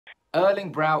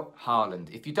Erling Braut Haaland.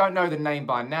 If you don't know the name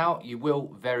by now, you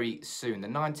will very soon. The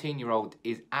 19-year-old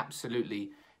is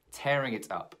absolutely tearing it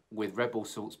up with Red Bull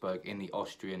Salzburg in the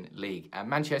Austrian league. And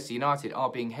Manchester United are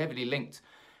being heavily linked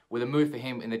with a move for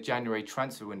him in the January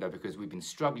transfer window because we've been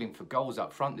struggling for goals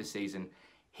up front this season.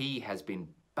 He has been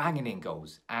banging in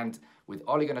goals. And with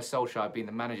Ole Gunnar Solskjaer being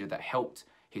the manager that helped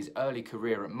his early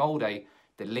career at Molde,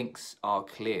 the links are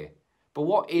clear. But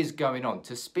what is going on?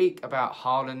 To speak about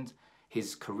Haaland,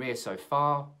 his career so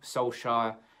far,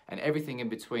 Solskjaer, and everything in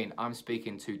between, I'm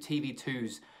speaking to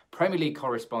TV2's Premier League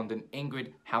correspondent,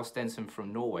 Ingrid Halstensen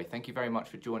from Norway. Thank you very much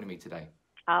for joining me today.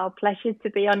 Oh, pleasure to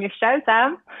be on your show,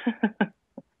 Sam.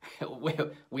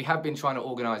 We have been trying to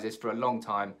organise this for a long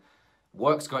time.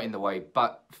 Work's got in the way,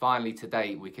 but finally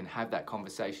today we can have that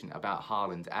conversation about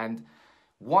Haaland. And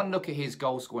one look at his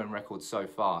goal-scoring record so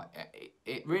far,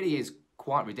 it really is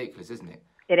quite ridiculous, isn't it?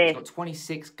 It is. He's got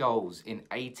 26 goals in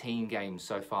 18 games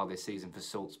so far this season for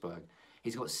Salzburg.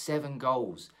 He's got 7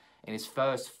 goals in his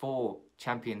first 4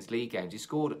 Champions League games. He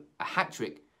scored a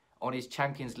hat-trick on his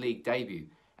Champions League debut.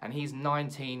 And he's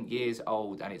 19 years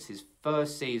old, and it's his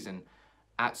first season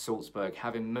at Salzburg,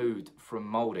 having moved from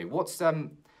Molde. What's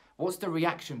the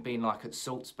reaction been like at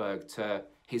Salzburg to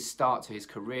his start to his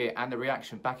career, and the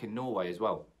reaction back in Norway as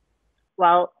well?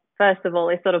 Well, first of all,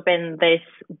 it's sort of been this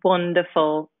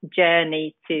wonderful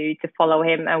journey to follow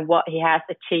him and what he has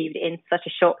achieved in such a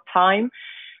short time.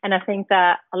 And I think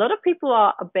that a lot of people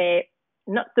are a bit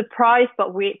not surprised,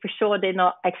 but we for sure did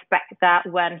not expect that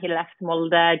when he left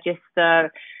Molde just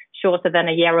shorter than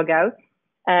a year ago.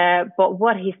 But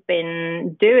what he's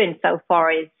been doing so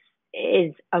far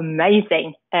is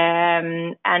amazing.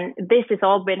 And this has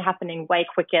all been happening way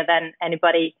quicker than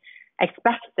anybody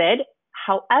expected.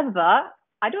 However,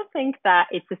 I don't think that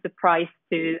it's a surprise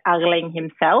to Erling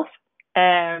himself.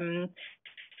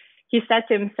 He said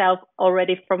to himself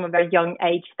already from a very young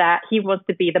age that he wants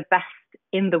to be the best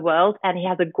in the world, and he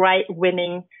has a great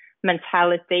winning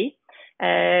mentality.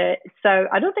 So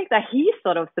I don't think that he's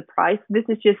sort of surprised. This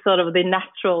is just sort of the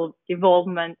natural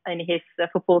evolvement in his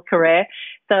football career.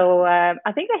 So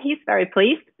I think that he's very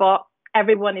pleased, but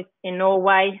everyone is in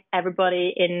Norway,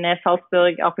 everybody in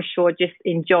Salzburg are for sure just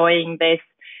enjoying this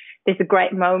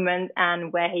great moment,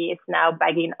 and where he is now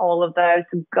bagging all of those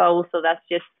goals. So that's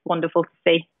just wonderful to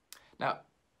see. Now,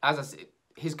 as I said,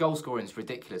 his goal scoring is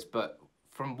ridiculous, but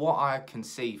from what I can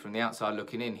see from the outside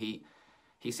looking in, he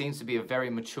seems to be a very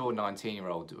mature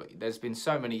 19-year-old. There's been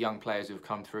so many young players who've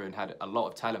come through and had a lot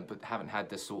of talent, but haven't had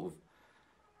the sort of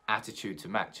attitude to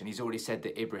match. And he's already said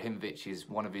that Ibrahimovic is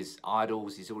one of his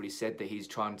idols. He's already said that he's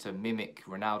trying to mimic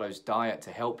Ronaldo's diet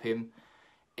to help him.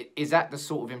 Is that the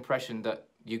sort of impression that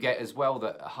you get as well,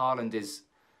 that Haaland is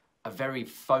a very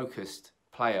focused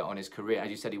player on his career? As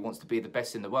you said, he wants to be the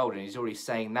best in the world, and he's already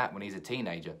saying that when he's a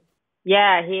teenager.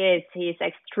 Yeah, he is. He's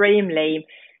extremely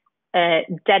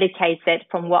dedicated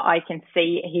from what I can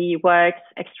see. He works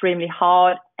extremely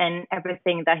hard in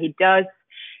everything that he does.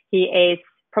 He is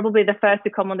probably the first to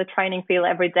come on the training field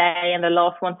every day and the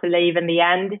last one to leave in the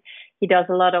end. He does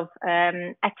a lot of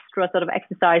extra sort of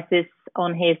exercises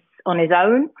on his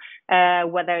own,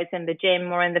 whether it's in the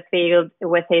gym or in the field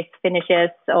with his finishes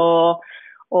or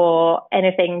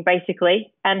anything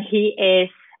basically. And he is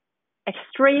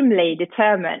extremely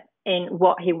determined in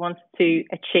what he wants to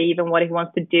achieve and what he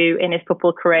wants to do in his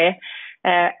football career.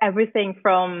 Everything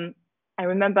from, I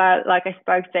remember like I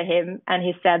spoke to him and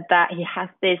he said that he has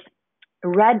this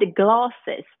red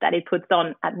glasses that he puts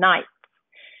on at night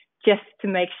just to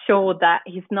make sure that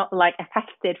he's not like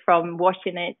affected from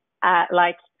watching it at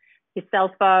like his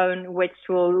cell phone, which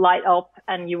will light up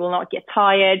and you will not get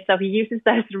tired. So he uses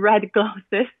those red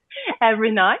glasses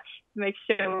every night to make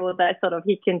sure that sort of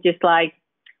he can just like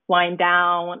wind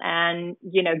down and,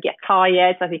 you know, get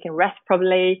tired so he can rest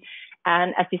properly.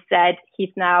 And as you said,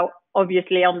 he's now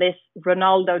obviously on this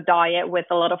Ronaldo diet with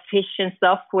a lot of fish and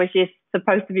stuff, which is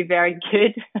supposed to be very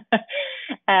good.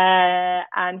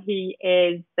 And he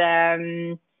is,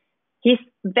 he's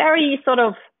very sort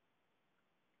of,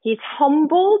 he's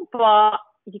humble, but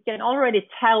you can already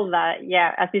tell that,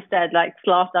 yeah, as you said, like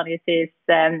Zlatan is his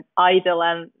idol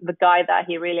and the guy that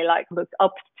he really like looks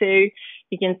up to.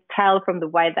 You can tell from the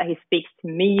way that he speaks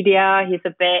to media. He's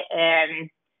a bit,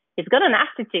 he's got an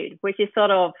attitude, which is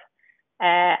sort of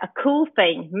a cool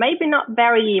thing. Maybe not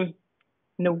very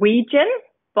Norwegian,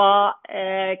 but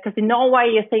because in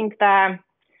Norway you think that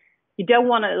you don't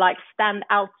want to like stand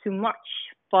out too much,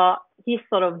 but he's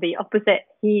sort of the opposite.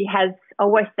 He has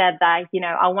always said that, you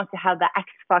know, I want to have the X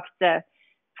factor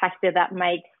that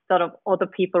makes sort of other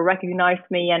people recognize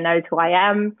me and knows who I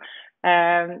am.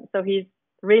 So he's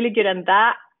really good at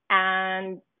that.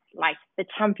 And like the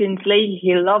Champions League.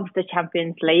 He loves the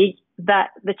Champions League. That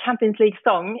the Champions League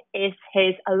song is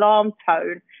his alarm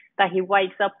tone that he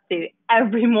wakes up to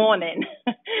every morning.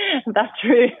 That's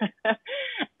true.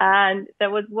 And there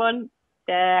was one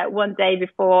day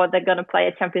before they're going to play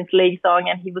a Champions League song,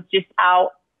 and he was just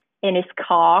out in his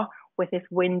car with his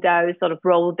windows sort of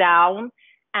rolled down,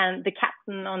 and the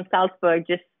captain on Salzburg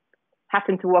just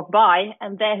happened to walk by,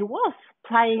 and there he was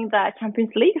playing the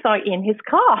Champions League song in his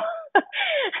car.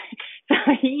 So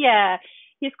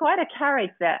he's quite a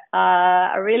character,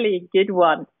 a really good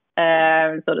one,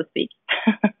 so to speak.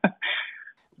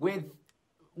 With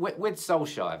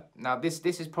Solskjaer, now this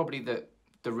is probably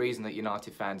the reason that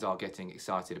United fans are getting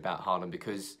excited about Haaland,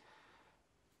 because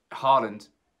Haaland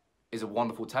is a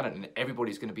wonderful talent and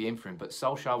everybody's going to be in for him. But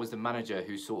Solskjaer was the manager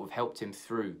who sort of helped him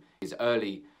through his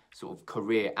early sort of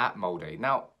career at Molde.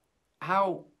 Now,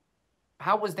 how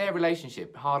was their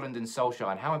relationship, Haaland and Solskjaer,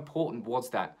 and how important was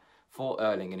that for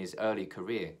Erling in his early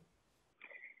career?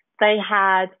 They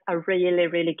had a really,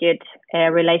 really good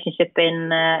relationship in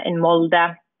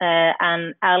Molde,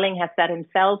 and Erling has said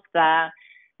himself that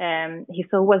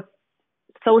Solskjaer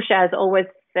has always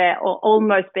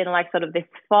almost been like sort of this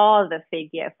father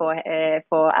figure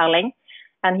for Erling,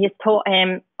 and he's taught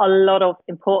him a lot of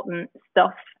important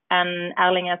stuff. And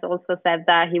Erling has also said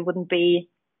that he wouldn't be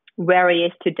where he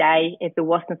is today if it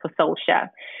wasn't for Solskjaer.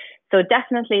 So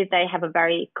definitely they have a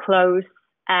very close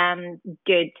and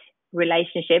good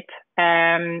relationship,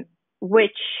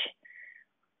 which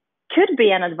could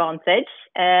be an advantage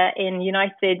in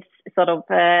United's sort of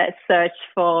search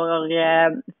for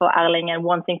Erling and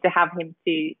wanting to have him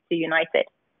to United.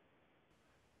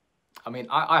 I mean,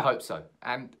 I hope so.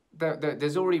 And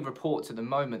there's already reports at the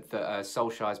moment that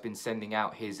Solskjaer has been sending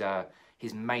out his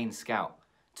main scout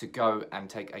to go and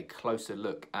take a closer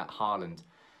look at Haaland.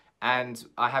 And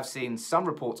I have seen some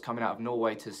reports coming out of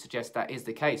Norway to suggest that is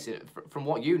the case. From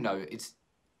what you know,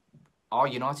 are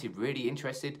United really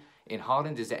interested in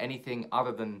Haaland? Is there anything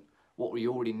other than what we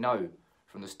already know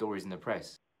from the stories in the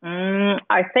press?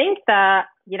 I think that,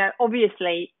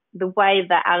 obviously the way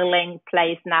that Erling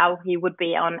plays now, he would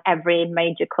be on every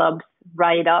major club's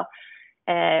radar.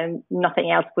 Nothing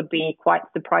else would be quite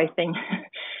surprising,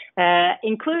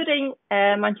 including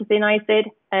Manchester United,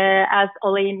 as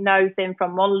Ole knows him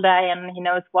from Molde and he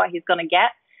knows what he's going to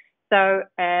get. So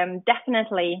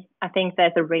definitely, I think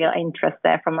there's a real interest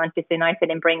there from Manchester United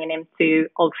in bringing him to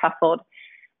Old Trafford.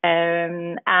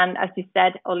 And as you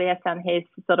said, Ole has sent his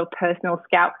sort of personal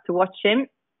scout to watch him.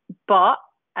 But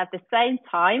at the same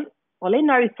time, Ole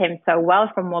knows him so well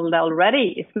from Molde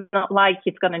already. It's not like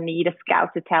he's going to need a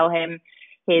scout to tell him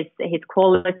his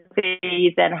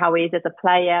qualities and how he is as a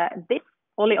player. This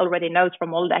Ole already knows from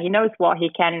Molde. He knows what he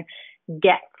can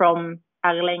get from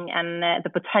Erling and the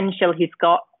potential he's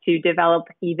got to develop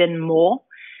even more.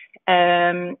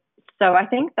 So I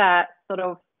think that sort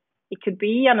of it could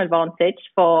be an advantage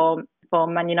for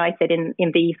Man United in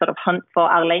the sort of hunt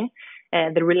for Erling,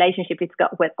 the relationship he's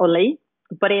got with Ole.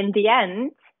 But in the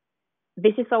end,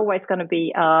 this is always going to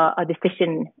be a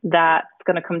decision that's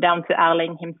going to come down to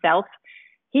Erling himself.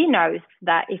 He knows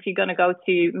that if you're going to go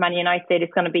to Man United,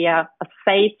 it's going to be a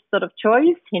safe sort of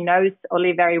choice. He knows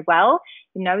Ole very well.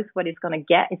 He knows what he's going to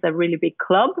get. It's a really big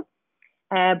club.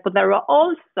 But there are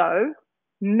also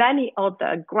many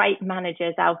other great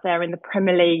managers out there in the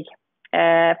Premier League,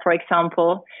 for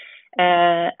example.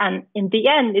 And in the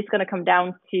end, it's going to come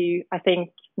down to, I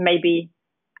think, maybe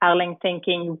Erling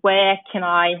thinking, where can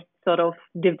I sort of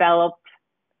develop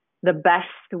the best?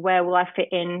 Where will I fit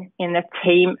in the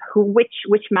team?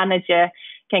 Which manager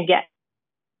can get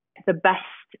the best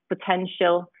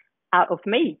potential out of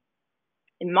me?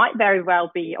 It might very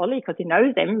well be Ole because he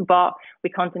knows him, but we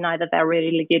can't deny that there are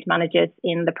really good managers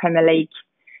in the Premier League,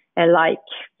 like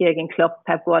Jurgen Klopp,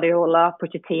 Pep Guardiola,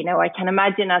 Pochettino. I can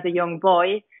imagine as a young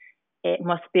boy, it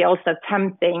must be also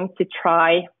tempting to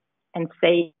try and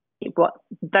see what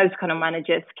those kind of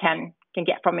managers can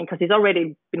get from him because he's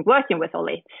already been working with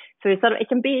Ole. So it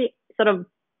can be sort of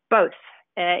both.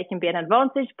 It can be an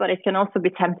advantage, but it can also be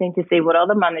tempting to see what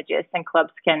other managers and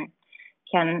clubs can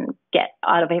get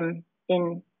out of him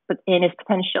in his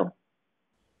potential.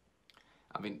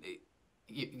 I mean,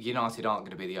 United aren't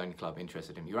going to be the only club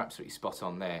interested in him. You're absolutely spot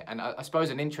on there. And I suppose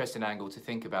an interesting angle to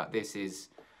think about this is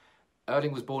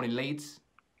Erling was born in Leeds.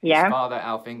 His father,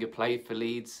 Alf Inge, played for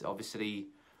Leeds. Obviously,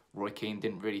 Roy Keane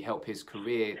didn't really help his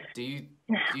career. Do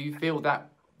you feel that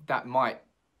might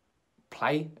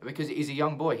play? Because he's a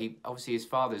young boy. Obviously his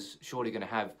father's surely going to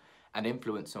have an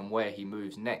influence on where he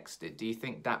moves next. Do you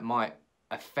think that might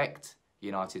affect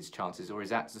United's chances, or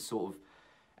is that the sort of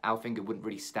Alfinga wouldn't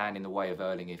really stand in the way of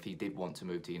Erling if he did want to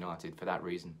move to United for that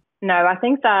reason? No, I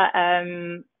think that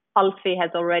Alfie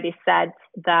has already said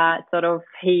that sort of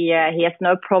he has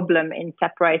no problem in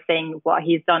separating what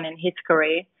he's done in his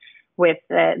career with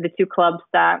the two clubs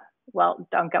that, well,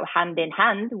 don't go hand in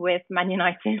hand with Man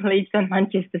United, Leeds and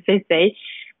Manchester City.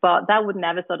 But that would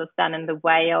never sort of stand in the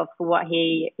way of what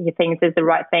he thinks is the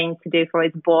right thing to do for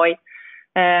his boy.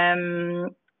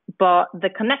 But the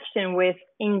connection with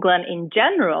England in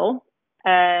general,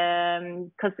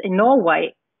 because in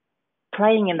Norway,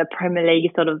 playing in the Premier League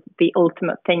is sort of the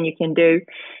ultimate thing you can do.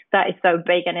 That is so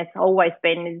big, and it's always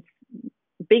been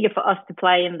bigger for us to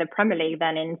play in the Premier League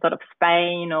than in sort of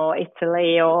Spain or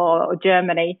Italy or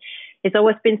Germany. It's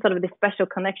always been sort of this special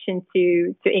connection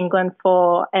to England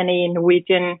for any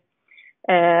Norwegian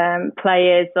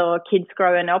players or kids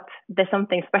growing up. There's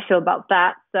something special about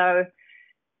that. So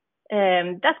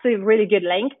that's a really good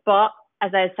link. But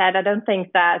as I said, I don't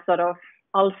think that sort of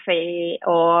Alfie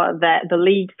or the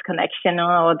Leeds connection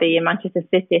or the Manchester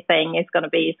City thing is going to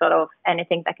be sort of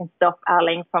anything that can stop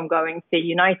Erling from going to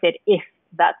United if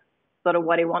that's sort of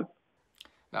what he wants.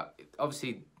 Now,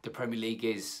 obviously, the Premier League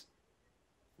is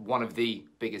one of the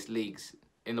biggest leagues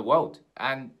in the world.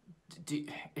 And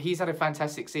he's had a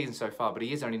fantastic season so far, but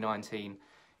he is only 19.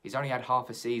 He's only had half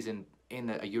a season in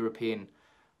a European,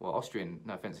 well, Austrian,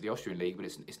 no offence to the Austrian league, but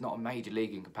it's not a major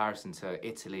league in comparison to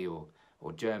Italy or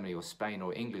Germany or Spain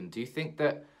or England. Do you think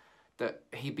that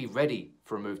he'd be ready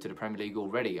for a move to the Premier League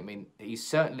already? I mean, he's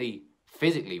certainly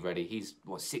physically ready. He's,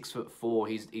 6'4".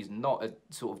 He's not a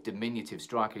sort of diminutive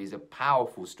striker. He's a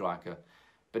powerful striker,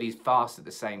 but he's fast at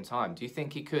the same time. Do you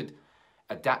think he could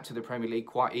adapt to the Premier League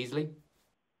quite easily?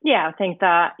 Yeah, I think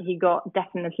that he got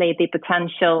definitely the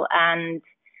potential and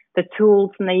the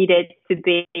tools needed to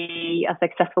be a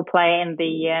successful player in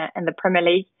the Premier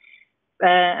League.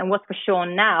 And what's for sure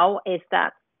now is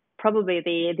that probably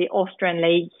the Austrian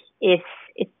league is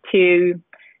too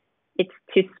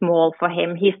small for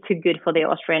him. He's too good for the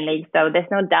Austrian league, so there's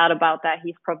no doubt about that.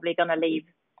 He's probably going to leave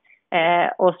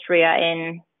Austria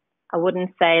in. I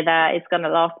wouldn't say that it's going to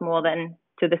last more than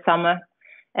to the summer.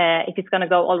 If it's going to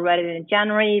go already in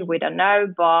January, we don't know,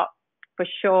 but for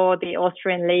sure the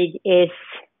Austrian league it's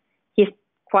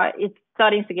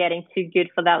starting to getting too good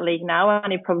for that league now,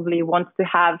 and he probably wants to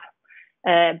have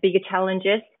bigger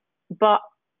challenges. But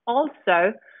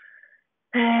also,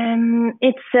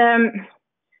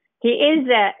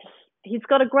 he's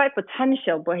got a great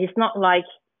potential, but he's not like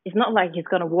he's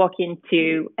going to walk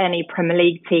into any Premier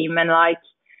League team and like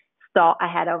start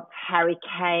ahead of Harry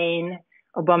Kane,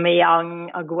 Aubameyang,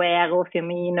 Aguero,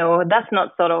 Firmino. That's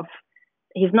not sort of,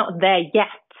 he's not there yet,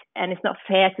 and it's not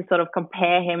fair to sort of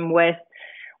compare him with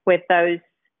those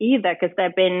either, because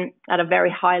they've been at a very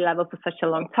high level for such a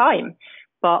long time.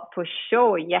 But for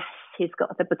sure, yes, he's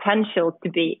got the potential to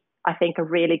be, I think, a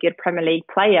really good Premier League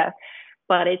player.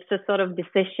 But it's a sort of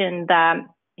decision that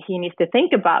he needs to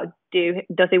think about.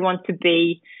 Does he want to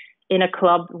be in a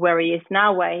club where he is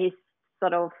now, where he's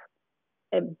sort of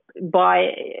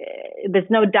there's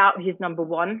no doubt he's number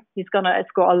one. He's going to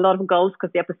score a lot of goals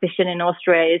because the opposition in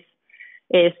Austria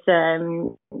is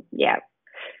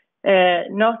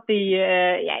not the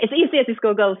it's easier to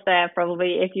score goals there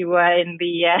probably if you were in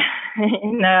the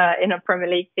in a Premier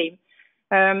League team.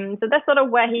 So that's sort of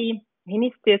where he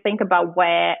needs to think about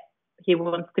where he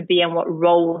wants to be and what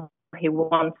role he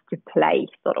wants to play,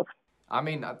 sort of. I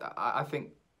mean, I think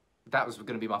that was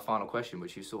going to be my final question,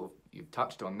 which you've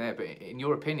touched on there. But in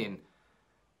your opinion,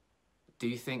 do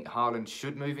you think Haaland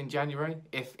should move in January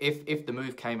if the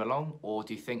move came along, or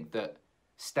do you think that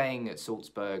staying at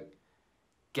Salzburg,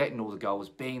 getting all the goals,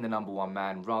 being the number one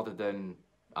man, rather than,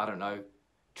 I don't know,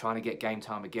 trying to get game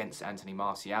time against Anthony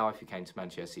Martial if he came to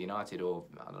Manchester United, or,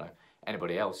 I don't know,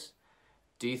 anybody else,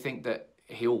 do you think that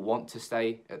he'll want to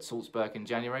stay at Salzburg in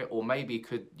January? Or maybe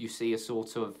could you see a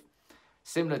sort of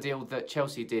similar deal that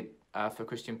Chelsea did for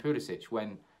Christian Pulisic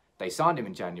when they signed him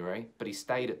in January, but he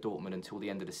stayed at Dortmund until the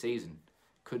end of the season?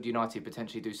 Could United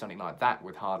potentially do something like that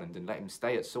with Haaland and let him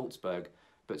stay at Salzburg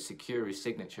but secure his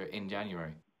signature in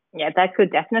January? Yeah, that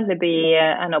could definitely be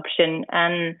an option.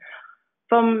 And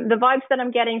from the vibes that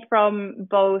I'm getting from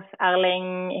both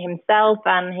Erling himself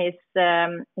and his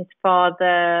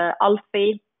father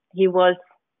Alfie,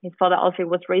 his father Alfie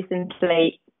was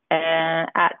recently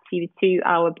at TV2,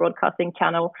 our broadcasting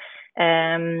channel,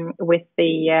 with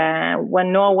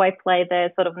when Norway played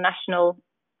their sort of national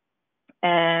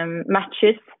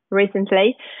matches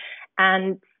recently,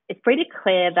 and it's pretty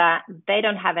clear that they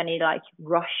don't have any like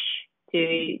rush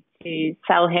to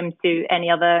sell him to any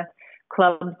other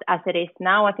clubs as it is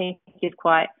now. I think he's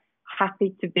quite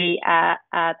happy to be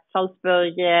at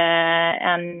Salzburg,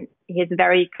 and he's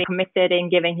very committed in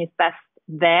giving his best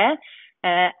there.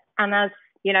 And as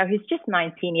you know, he's just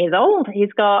 19 years old.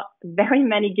 He's got very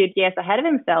many good years ahead of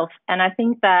himself. And I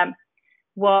think that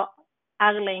what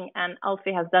Erling and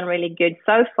Alfie has done really good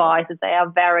so far is that they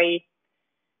are very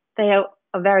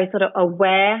sort of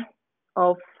aware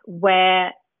of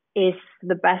where is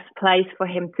the best place for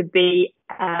him to be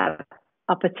at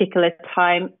a particular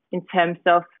time in terms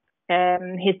of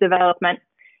his development.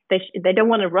 They don't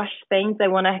want to rush things. They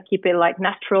want to keep it like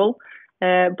natural.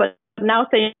 But now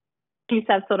things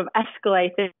have sort of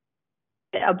escalated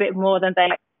a bit more than they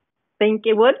think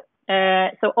it would.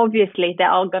 So obviously there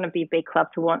are going to be big clubs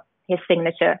who want his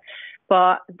signature,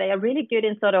 but they are really good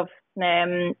in sort of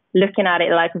looking at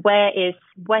it like where's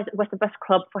the best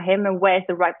club for him and where's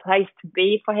the right place to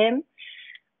be for him.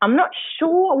 I'm not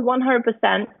sure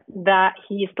 100% that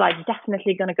he's like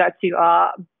definitely going to go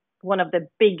to one of the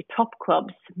big top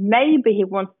clubs. Maybe he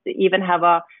wants to even have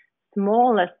a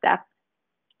smaller step,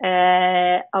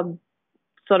 a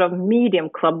sort of medium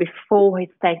club before he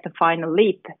takes the final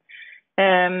leap.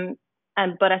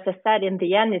 But as I said, in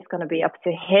the end, it's going to be up to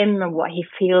him and what he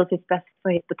feels is best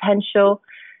for his potential.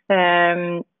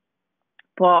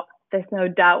 But there's no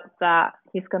doubt that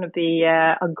he's going to be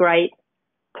a great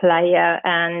player,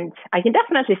 and I can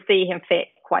definitely see him fit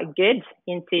quite good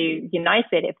into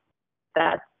United if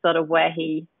that's sort of where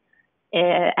he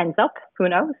ends up. Who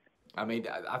knows? I mean,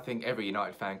 I think every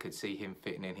United fan could see him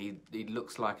fitting in. He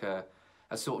looks like a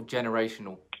sort of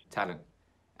generational talent,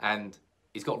 and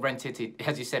he's got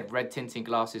as you said, red tinting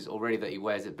glasses already that he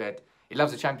wears at bed. He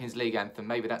loves the Champions League anthem.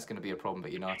 Maybe that's going to be a problem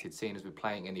at United, seeing as we're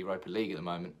playing in the Europa League at the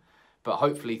moment. But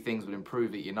hopefully things will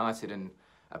improve at United, and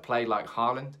a player like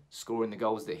Haaland scoring the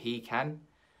goals that he can,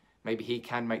 maybe he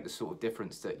can make the sort of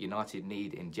difference that United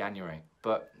need in January.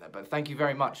 But thank you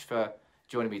very much for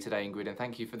joining me today, Ingrid, and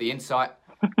thank you for the insight.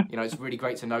 You know, it's really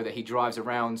great to know that he drives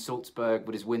around Salzburg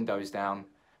with his windows down,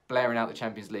 blaring out the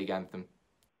Champions League anthem.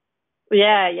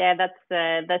 Yeah,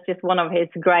 that's just one of his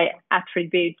great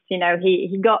attributes. You know,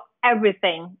 he got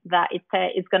everything that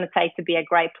it's going to take to be a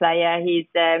great player. He's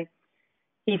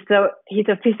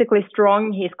physically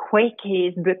strong. He's quick.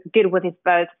 He's good with his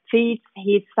both feet.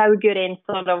 He's so good in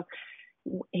sort of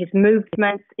his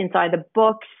movements inside the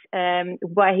box,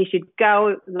 where he should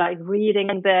go, like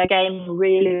reading the game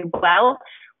really well,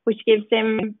 which gives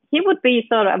him. He would be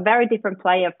sort of a very different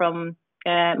player from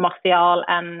Martial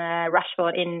and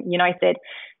Rashford in United.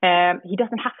 He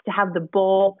doesn't have to have the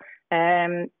ball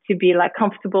to be like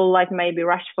comfortable like maybe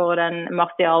Rashford and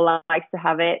Martial likes to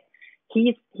have it.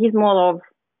 He's more of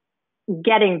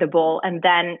getting the ball and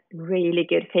then really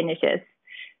good finishes.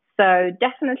 So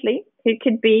definitely he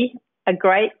could be a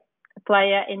great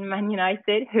player in Man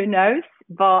United. Who knows?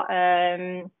 But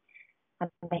an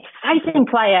exciting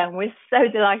player. We're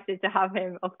so delighted to have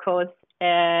him, of course,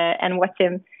 and watch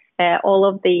him. All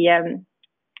of the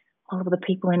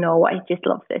people in Norway just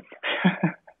love this.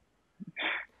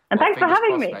 And thanks for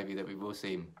having me. Maybe that we will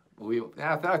see him.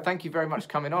 Thank you very much for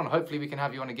coming on. Hopefully we can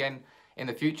have you on again in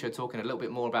the future, talking a little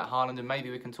bit more about Haaland, and maybe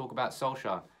we can talk about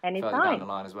Solskjaer anytime further down the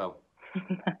line as well.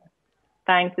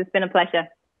 Thanks. It's been a pleasure.